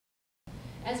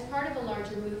As part of a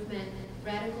larger movement,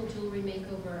 Radical Jewelry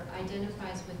Makeover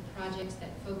identifies with projects that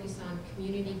focus on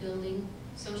community building,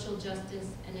 social justice,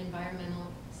 and environmental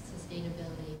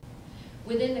sustainability.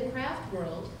 Within the craft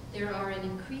world, there are an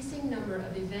increasing number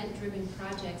of event-driven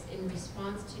projects in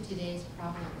response to today's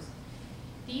problems.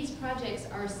 These projects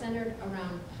are centered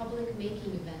around public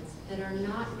making events that are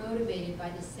not motivated by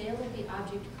the sale of the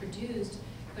object produced,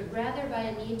 but rather by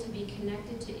a need to be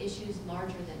connected to issues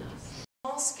larger than us.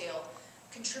 Small scale,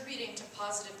 contributing to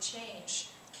positive change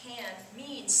can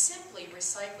mean simply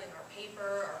recycling our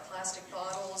paper, our plastic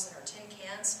bottles, and our tin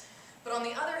cans. But on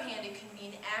the other hand, it can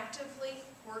mean actively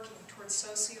working towards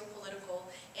socio-political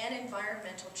and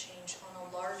environmental change on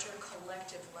a larger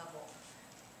collective level.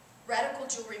 Radical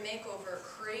Jewelry Makeover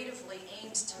creatively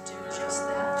aims to do just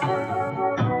that.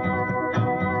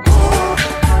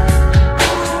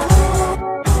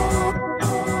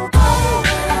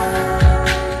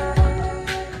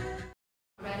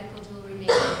 Radical Jewelry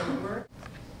Makeover work.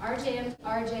 RJM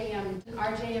is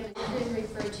often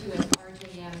referred to as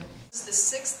RJM. This is the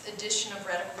 6th edition of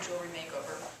Radical Jewelry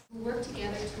Makeover. We work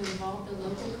together to involve the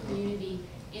local community,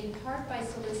 in part by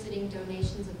soliciting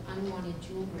donations of unwanted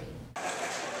jewelry.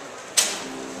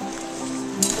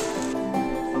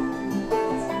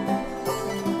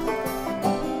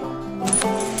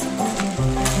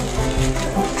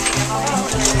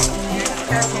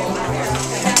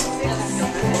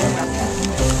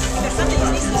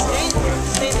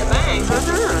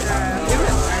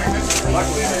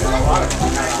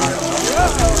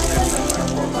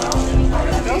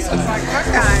 Those look like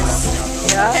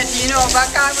Buckeyes. Yeah. And do you know a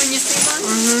Buckeye when you see one?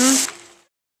 Mm-hmm.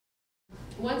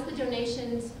 Once the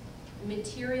donation's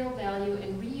material value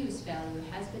and reuse value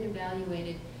has been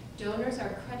evaluated, donors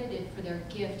are credited for their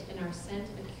gift and are sent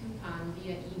a coupon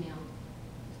via email.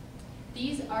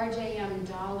 These RJM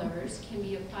dollars can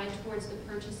be applied towards the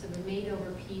purchase of a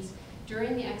made-over piece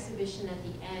during the exhibition at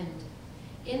the end.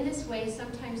 In this way,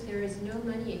 sometimes there is no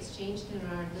money exchanged in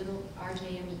our little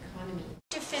RJM economy.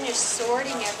 To finish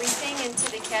sorting everything into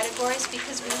the categories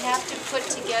because we have to put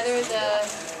together the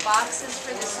boxes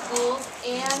for the schools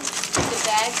and the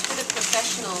bags for the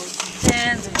professionals.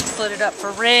 Pins and split it up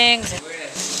for rings.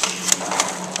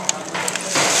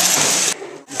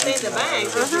 See the bag.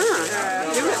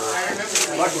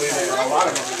 Luckily, a lot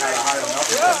of them had a high enough.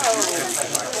 Yeah,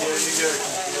 you get a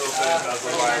little bit about the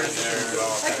wire in there and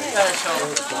all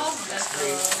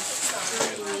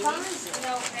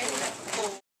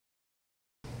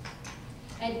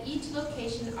At each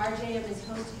location, RJM is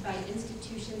hosted by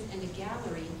institutions and a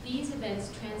gallery. These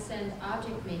events transcend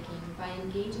object making by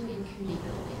engaging in community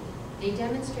building. They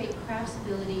demonstrate craft's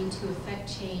ability to affect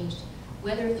change,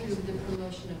 whether through the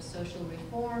promotion of social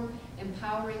reform,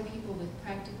 empowering people with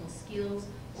practical skills,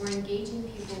 or engaging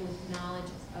people with knowledge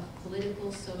of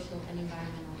political, social, and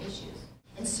environmental issues.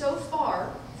 And so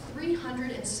far,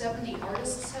 370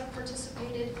 artists have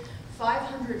participated,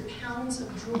 500 pounds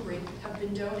of jewelry have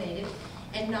been donated,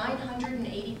 and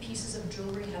 980 pieces of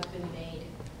jewelry have been made.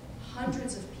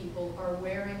 Hundreds of people are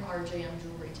wearing RJM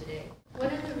jewelry today.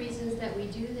 One of the reasons that we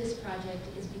do this project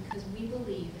is because we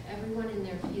believe everyone in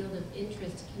their field of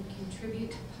interest can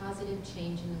contribute to positive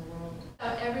change in the world.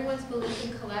 Everyone's belief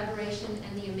in collaboration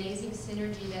and the amazing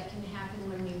synergy that can happen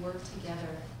when we work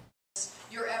together.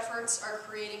 Your efforts are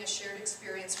creating a shared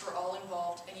experience for all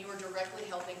involved, and you are directly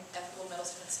helping Ethical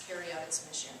Metalsmiths carry out its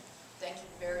mission. Thank you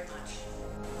very much.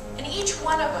 And each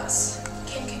one of us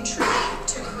can contribute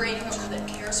to creating a world that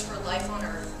cares for life on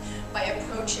Earth by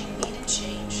approaching needed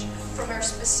change from our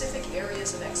specific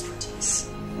areas of expertise.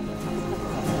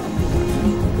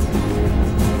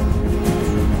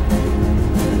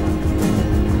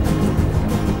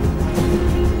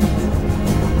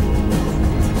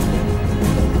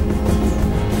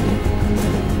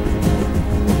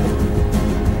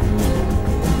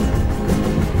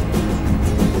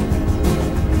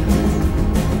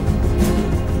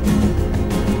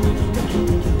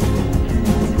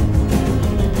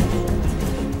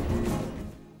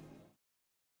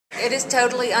 It is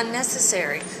totally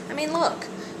unnecessary. I mean, look,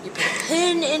 you put a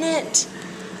pin in it,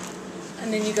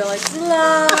 and then you go like,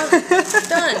 blah,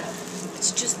 done.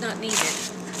 It's just not needed.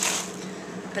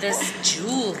 But as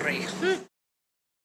jewelry.